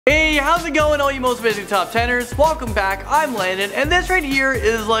how's it going, all you most amazing top 10ers? Welcome back, I'm Landon, and this right here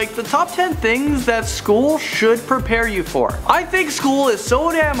is like the top 10 things that school should prepare you for. I think school is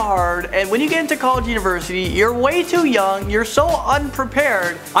so damn hard, and when you get into college university, you're way too young, you're so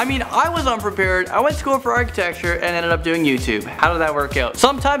unprepared. I mean, I was unprepared. I went to school for architecture and ended up doing YouTube. How did that work out?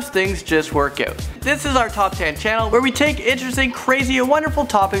 Sometimes things just work out. This is our top 10 channel where we take interesting, crazy, and wonderful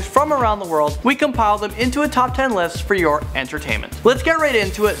topics from around the world. We compile them into a top 10 list for your entertainment. Let's get right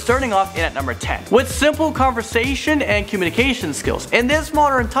into it, starting off in at number 10. With simple conversation and communication skills. In this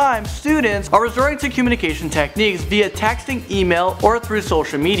modern time, students are resorting to communication techniques via texting, email, or through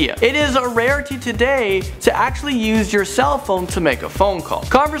social media. It is a rarity today to actually use your cell phone to make a phone call.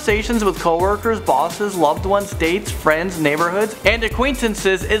 Conversations with coworkers, bosses, loved ones, dates, friends, neighborhoods, and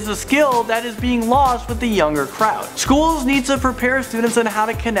acquaintances is a skill that is being lost with the younger crowd. Schools need to prepare students on how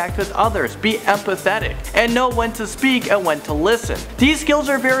to connect with others, be empathetic, and know when to speak and when to listen. These skills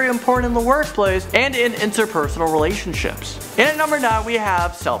are very important in the workplace and in interpersonal relationships. And at number 9, we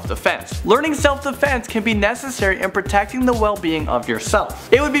have self-defense. Learning self-defense can be necessary in protecting the well-being of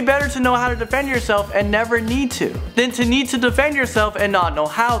yourself. It would be better to know how to defend yourself and never need to, than to need to defend yourself and not know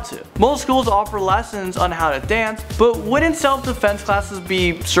how to. Most schools offer lessons on how to dance, but wouldn't self-defense classes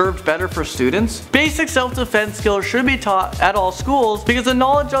be served better for students? Basic self-defense skills should be taught at all schools because the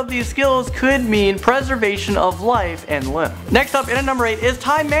knowledge of these skills could mean preservation of life and limb. Next up, in at number 8, is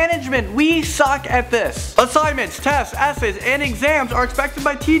time management. We suck at this. Assignments, tests, essays, and exams are expected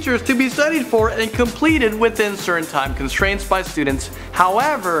by teachers to be studied for and completed within certain time constraints by students.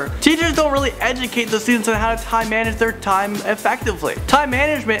 However, teachers don't really educate the students on how to time manage their time effectively. Time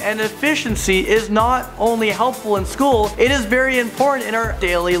management and efficiency is not only helpful in school, it is very important in our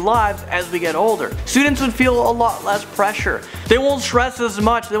daily lives as we get older. Students would feel a lot less pressure. They won't stress as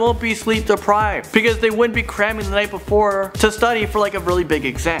much, they won't be sleep deprived because they wouldn't be cramming the night before to study for like a really big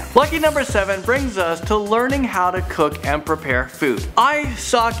exam. Lucky number 7 brings us to learning how to cook and prepare food. I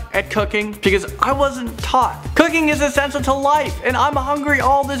suck at cooking because I wasn't taught. Cooking is essential to life and I'm hungry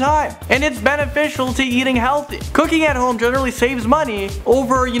all the time, and it's beneficial to eating healthy. Cooking at home generally saves money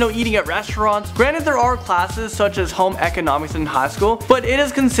over, eating at restaurants. Granted, there are classes such as home economics in high school, but it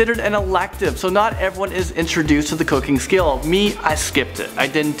is considered an elective, so not everyone is introduced to the cooking skill. Me, I skipped it. I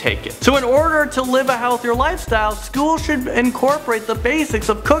didn't take it. So in order to live a healthier lifestyle, school should incorporate the basics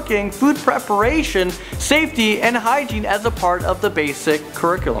of cooking, food preparation, safety, and hygiene as a part of the basic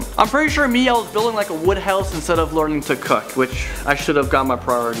curriculum. I'm pretty sure I was building like a wood house instead of learning to cook, which I should have got my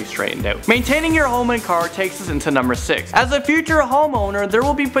priorities straightened out. Maintaining your home and car takes us into number 6. As a future homeowner, there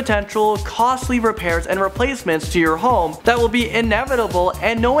will be potential costly repairs and replacements to your home that will be inevitable,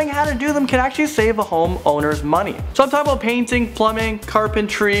 and knowing how to do them can actually save a homeowner's money. So I'm talking about painting, plumbing,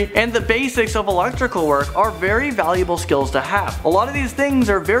 carpentry, and the basics of electrical work are very valuable skills to have. A lot of these things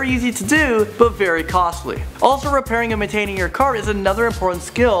are very easy to do, but very costly. Also, repairing and maintaining your car is another important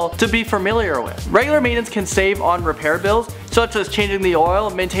skill to be familiar with. Regular maintenance can save on repair bills, such as changing the oil,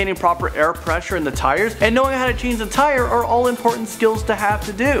 maintaining proper air pressure in the tires, and knowing how to change the tire are all important skills to have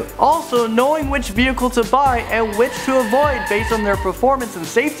to do. Also, knowing which vehicle to buy and which to avoid based on their performance and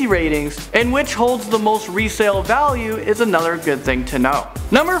safety ratings, and which holds the most resale value is another good thing to know.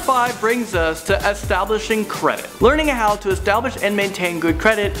 Number 5 brings us to establishing credit. Learning how to establish and maintain good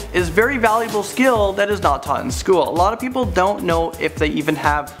credit is a very valuable skill that is not taught in school. A lot of people don't know if they even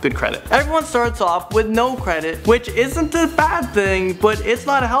have good credit. Everyone starts off with no credit, which isn't a bad thing, but it's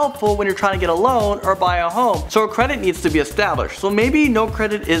not helpful when you're trying to get a loan or buy a home. So credit needs to be established. So maybe no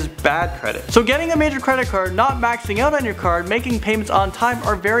credit is bad credit. So getting a major credit card, not maxing out on your card, making payments on time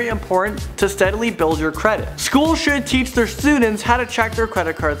are very important to steadily build your credit. Schools should teach their students how to check their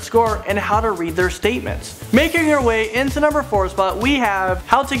credit card score and how to read their statements. Making your way into number 4 spot, we have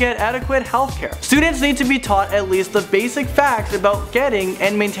how to get adequate healthcare. Students need to be taught at least the basic facts about getting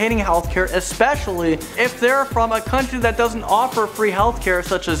and maintaining healthcare, especially if they're from a country that doesn't offer free healthcare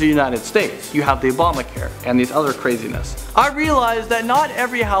such as the United States. You have the Obamacare and these other craziness. I realize that not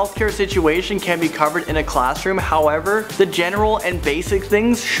every healthcare situation can be covered in a classroom. However, the general and basic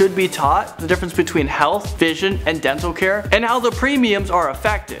things should be taught, the difference between health, vision, and dental care, and how the premiums are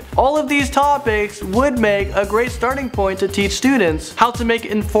affected. All of these topics would make a great starting point to teach students how to make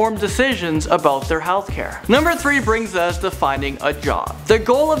informed decisions about their healthcare. Number 3 brings us to finding a job. The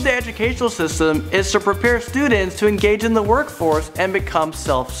goal of the educational system is to prepare students to engage in the the workforce and become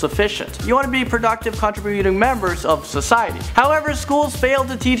self-sufficient. You want to be productive, contributing members of society. However, schools fail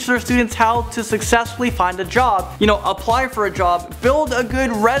to teach their students how to successfully find a job, apply for a job, build a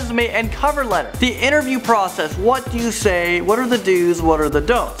good resume and cover letter. The interview process, what do you say, what are the do's, what are the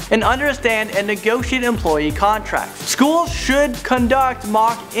don'ts, and understand and negotiate employee contracts. Schools should conduct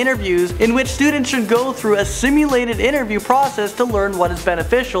mock interviews in which students should go through a simulated interview process to learn what is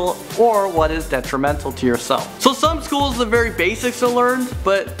beneficial or what is detrimental to yourself. So some schools, the very basics are learned,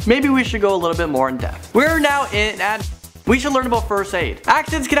 but maybe we should go a little bit more in depth. We're now we should learn about first aid.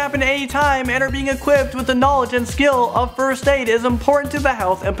 Accidents can happen at any time, and being equipped with the knowledge and skill of first aid is important to the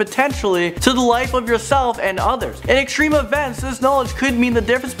health and potentially to the life of yourself and others. In extreme events, this knowledge could mean the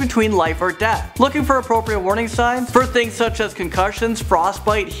difference between life or death. Looking for appropriate warning signs for things such as concussions,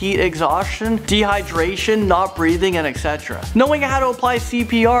 frostbite, heat exhaustion, dehydration, not breathing, and etc. Knowing how to apply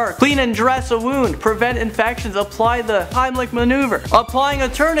CPR, clean and dress a wound, prevent infections, apply the Heimlich maneuver, applying a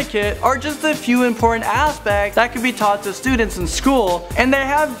tourniquet are just a few important aspects that can be taught to students in school, and they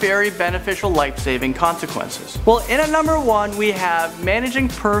have very beneficial life-saving consequences. Well, in at number 1, we have managing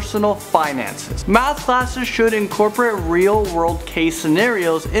personal finances. Math classes should incorporate real-world case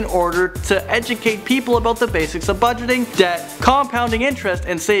scenarios in order to educate people about the basics of budgeting, debt, compounding interest,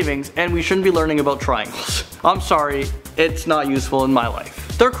 and savings, and we shouldn't be learning about triangles. I'm sorry, it's not useful in my life.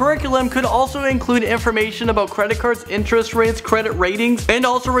 Their curriculum could also include information about credit cards, interest rates, credit ratings, and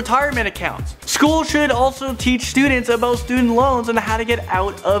also retirement accounts. Schools should also teach students about student loans and how to get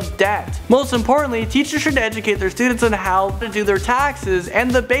out of debt. Most importantly, teachers should educate their students on how to do their taxes and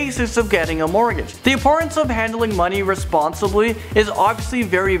the basics of getting a mortgage. The importance of handling money responsibly is obviously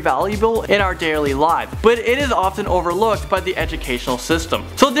very valuable in our daily lives, but it is often overlooked by the educational system.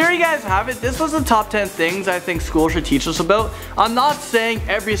 So there you guys have it. This was the top 10 things I think schools should teach us about. I'm not saying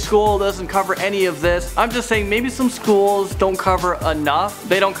every school doesn't cover any of this. I'm just saying maybe some schools don't cover enough.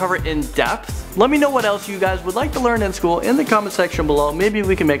 They don't cover in depth. Let me know what else you guys would like to learn in school in the comment section below. Maybe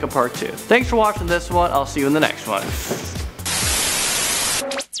we can make a part 2. Thanks for watching this one. I'll see you in the next one.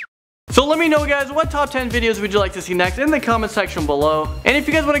 So let me know, guys, what top 10 videos would you like to see next in the comment section below. And if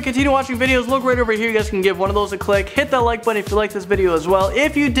you guys want to continue watching videos, look right over here. You guys can give one of those a click. Hit that like button if you like this video as well.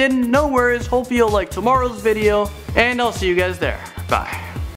 If you didn't, no worries. Hope you'll like tomorrow's video. And I'll see you guys there. Bye.